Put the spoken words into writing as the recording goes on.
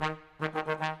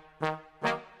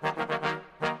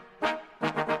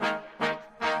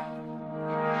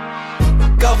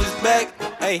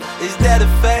Hey, is that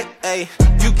a fact? Hey,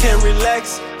 you can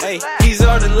relax. Hey, these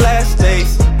are the last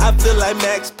days. I feel like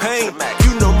Max Payne.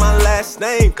 You know my last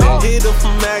name. Hit him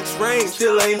from Max Range.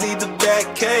 Still ain't leave the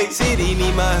back case. City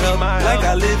need my help. Like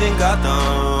I live in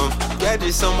Gotham.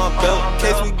 Gadgets on my belt.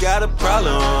 Case we got a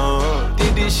problem.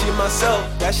 Did this shit myself.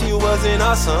 That shit wasn't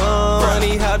awesome.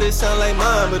 Funny how this sound like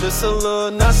mine, but it's a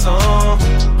Lil Nas song.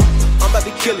 I'm about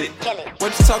to kill it.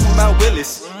 What you talking about,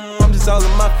 Willis? I'm just all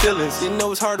in my feelings. Didn't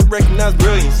know it's hard to recognize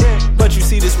brilliance, but you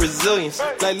see this resilience.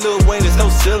 Like Lil Wayne, there's no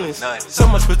ceilings. So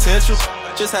much potential.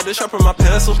 Just had to sharpen my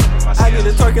pencil. I get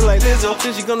it twerking like Lizzo.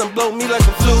 Then she gonna blow me like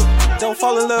a flute. Don't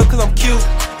fall in love cause I'm cute.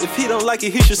 If he don't like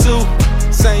it, he should sue.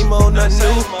 Same old, nothing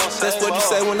new. That's what you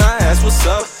say when I ask what's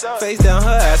up. Face down, her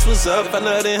ass was up. If I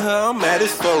nut in her, I'm mad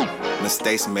as fuck.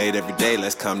 Mistakes made every day,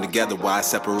 let's come together. Why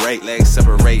separate? Legs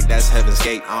separate, that's heaven's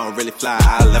gate. I don't really fly,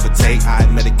 I levitate. I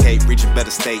medicate, reach a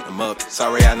better state. I'm up,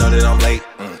 sorry I know that I'm late.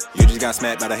 You just got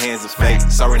smacked by the hands of fate.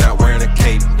 Sorry not wearing a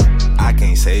cape, I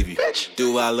can't save you.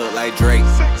 Do I look like Drake?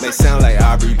 May sound like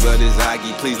Aubrey, but it's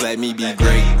Aggie. Please let me be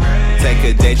great. Take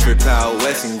a day trip out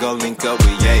west and go link up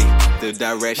with Ye. The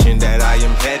direction that I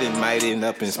am headed might end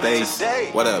up in space.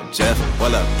 What up, Jeff?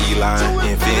 What up, Elon?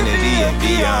 Infinity and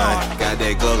beyond. Got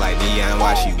that glow like neon.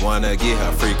 Why she wanna get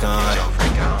her freak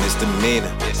on?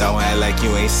 Misdemeanor. Don't act like you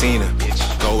ain't seen her.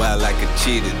 Go out like a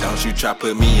cheater. Don't you try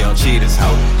put me on cheaters, ho.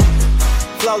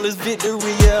 Flawless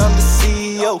victory, yeah, I'm the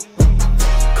CEO.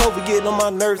 COVID getting on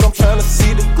my nerves, I'm trying to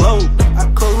see the globe. I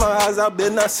close my eyes, I better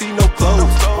not see no clothes.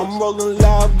 I'm rolling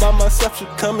loud by myself,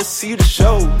 should come and see the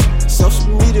show. Social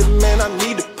media, man, I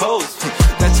need to post.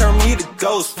 That turn me to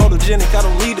ghost. Photogenic, I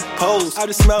don't need to pose. I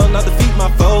just smile and I defeat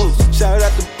my foes. Shout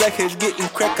out to Blackheads getting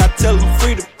crack, I tell them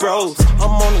free the bros.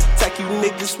 I'm on attack, you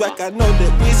niggas whack, I know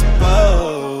that we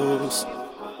supposed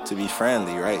to be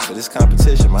friendly, right? But it's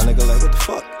competition, my nigga, like, what the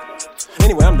fuck?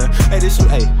 Anyway, I'm done. Hey,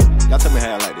 y'all tell me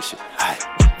how y'all like this shit. Alright.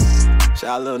 Shout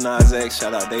out Lil Nas X,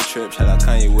 shout out Day Trip, shout out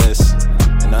Kanye West,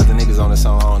 and other niggas on the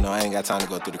song. I don't know, I ain't got time to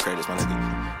go through the credits, my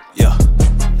nigga. Yeah.